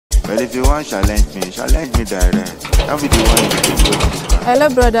But if you want challenge me direct. Don't be the one you go. Hello,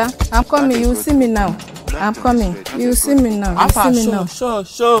 brother. I'm coming. You will see me now. I'm coming. You will see me now. You see me now.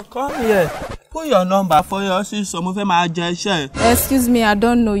 Sure. Come here. Put your number for your sister. Excuse me, I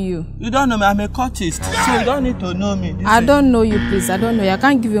don't know you. You don't know me. I'm a cultist, so you don't need to know me. I don't know you, please. I don't know you. I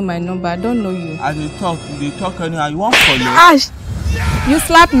can't give you my number. I don't know you. I will talk. You talk anyhow. You won't follow. Ash! You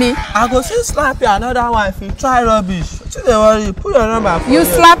slap me. I go see slap you another one if you try rubbish. Don't worry. Put your number. You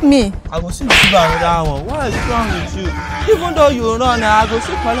slap me. I go see you another one. What is wrong with you? Even though you run, I go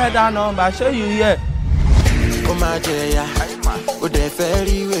see collect that number. Show you here.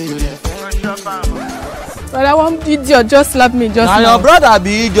 But I want idiot. Just slap me. Just now. Your brother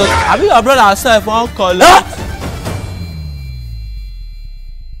be idiot. I be your brother self won't collect.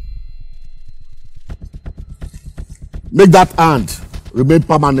 Make that hand remain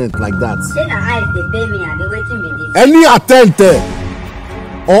permanent like that. Any attempt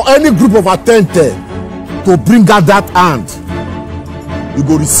or any group of attempt to bring out that hand, you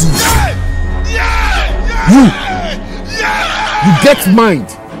go receive. You get mind.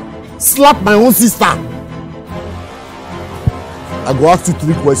 Slap my own sister. I go ask you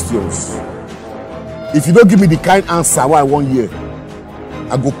 3 questions. If you don't give me the kind answer what I want here,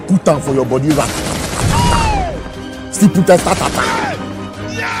 I go put down for your body rack. Still put a start attack.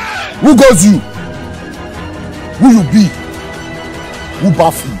 Who goes you? Who you be? Who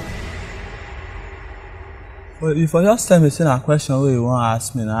baff you? But if I just tell me a question where you want to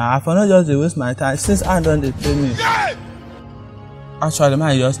ask me now, I for not just waste my time since I don't pay me. Actually,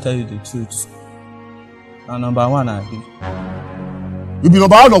 man, just tell you the truth. Now, number one, I be. You be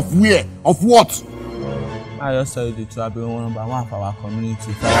number one of where? Of what? I just tell you the truth. I be number one for our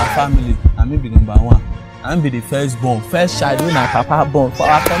community, for our family. I may be number one. I be the first child when my papa born for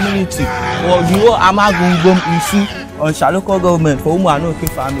our community. Well, you know, I'm a issue on local government for whom I know okay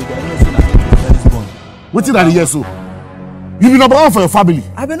family. I know say I'm the first born. What did I hear so? You be number one for your family.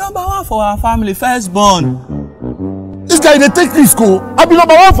 I be number one for our family, first born. This guy they take this school. I be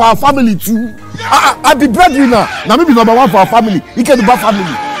number one for our family too. I be breadwinner. Now me be number one for our family. Ikeduba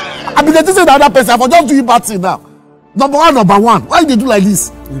family. I be the say the other person. For just doing bad thing now. Number one. Why they do like this?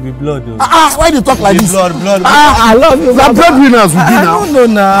 You be blood though. Why they talk like this? Blood. I love you. The breadwinners will be now. I don't know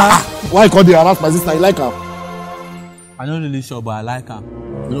now. Why you call the harass my sister? You like her? I'm not really sure, but I like her.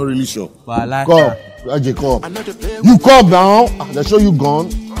 You're not really sure? But I like her. Come. You come now. They show you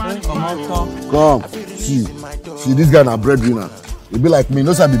gone. Come. See, this guy na breadwinner. You be like me.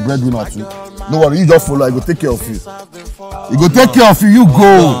 No say I be breadwinner too. No worry, you just follow. I go take care of you. He go take care of you. You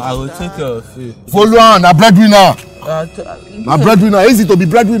go. I will take care of you. Follow on. Na breadwinner. Na breadwinner. Easy to be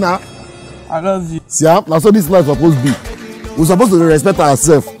breadwinner. I love you. See, now so this life supposed to be. We supposed to respect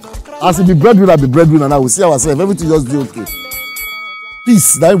ourselves. As we be breadwinner. Now we see ourselves. Everything just be okay.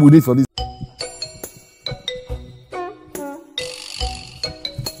 Peace. That we need for this.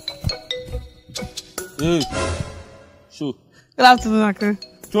 Hey, Sho. Good afternoon, Uncle.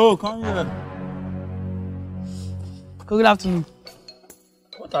 Sho, come here. Good afternoon.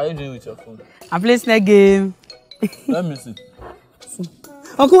 What are you doing with your phone? I'm playing snake game. Let me see.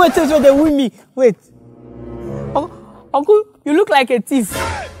 Uncle, wait, they win me. Wait. Uncle, you look like a thief.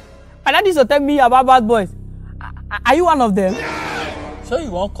 My dad used to tell me about bad boys. Are you one of them? So you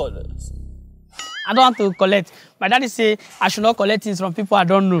won't collect? I don't want to collect. My daddy say I should not collect things from people I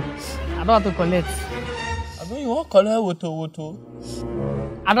don't know. I don't want to collect. I mean, you won't collect woto.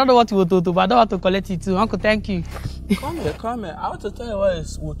 I don't know what woto, but I don't want to collect it too. Uncle, thank you. Come here. I want to tell you what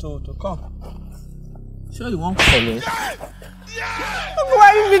is woto. Come. Sure you won't collect? Uncle,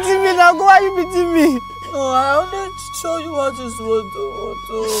 why are you beating me now? Uncle, why are you beating me? No, I only show you what is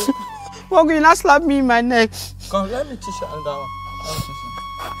woto. Uncle, you not slap me in my neck. Come, let me teach you another one.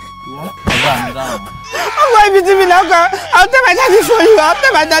 You won't collect another one. Uncle, why are you beating me now? I'll tell my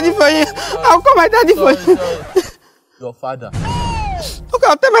daddy for you. I'll call my daddy for you. Your father. Okay,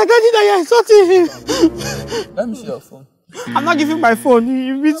 I'll tell my daddy that you're insulting him. Let me see your phone. I'm not giving my phone.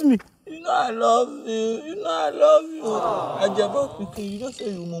 You beat me. You know I love you. I just because you don't say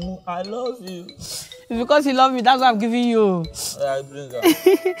you mumu. I love you. It's because you love me. That's what I'm giving you. I bring her.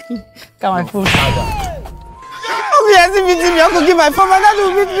 Got my phone. Father. Okay, yes, he beating me. Uncle, give my phone. My dad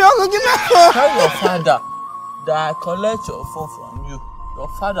will beat me. Uncle, give my phone. Tell your father that I collect your phone from you. Your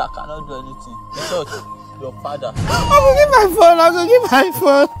father cannot do anything. Because your father. Uncle, give my phone. Uncle, give my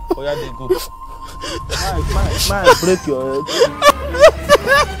phone. Oh yeah, they go. My break your head.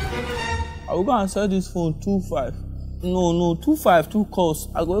 I will go and sell this phone 2.5. No, 2.5, 2 calls.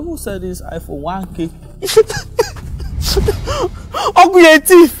 I go even sell this iPhone 1K. Uncle, you're a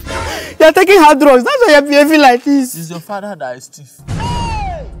thief. You're taking hard drugs. That's why you're behaving like this. It's your father that is thief.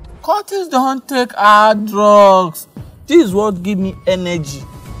 Cultist don't take hard drugs. This is what give me energy.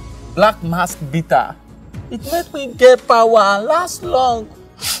 Black mask bitter. It make me get power and last long.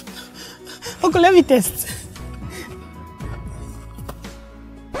 Uncle, let me test.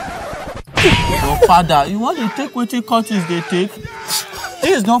 Your father, you want to take what Cultist they take?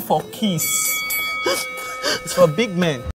 This is not for kids. It's for big men.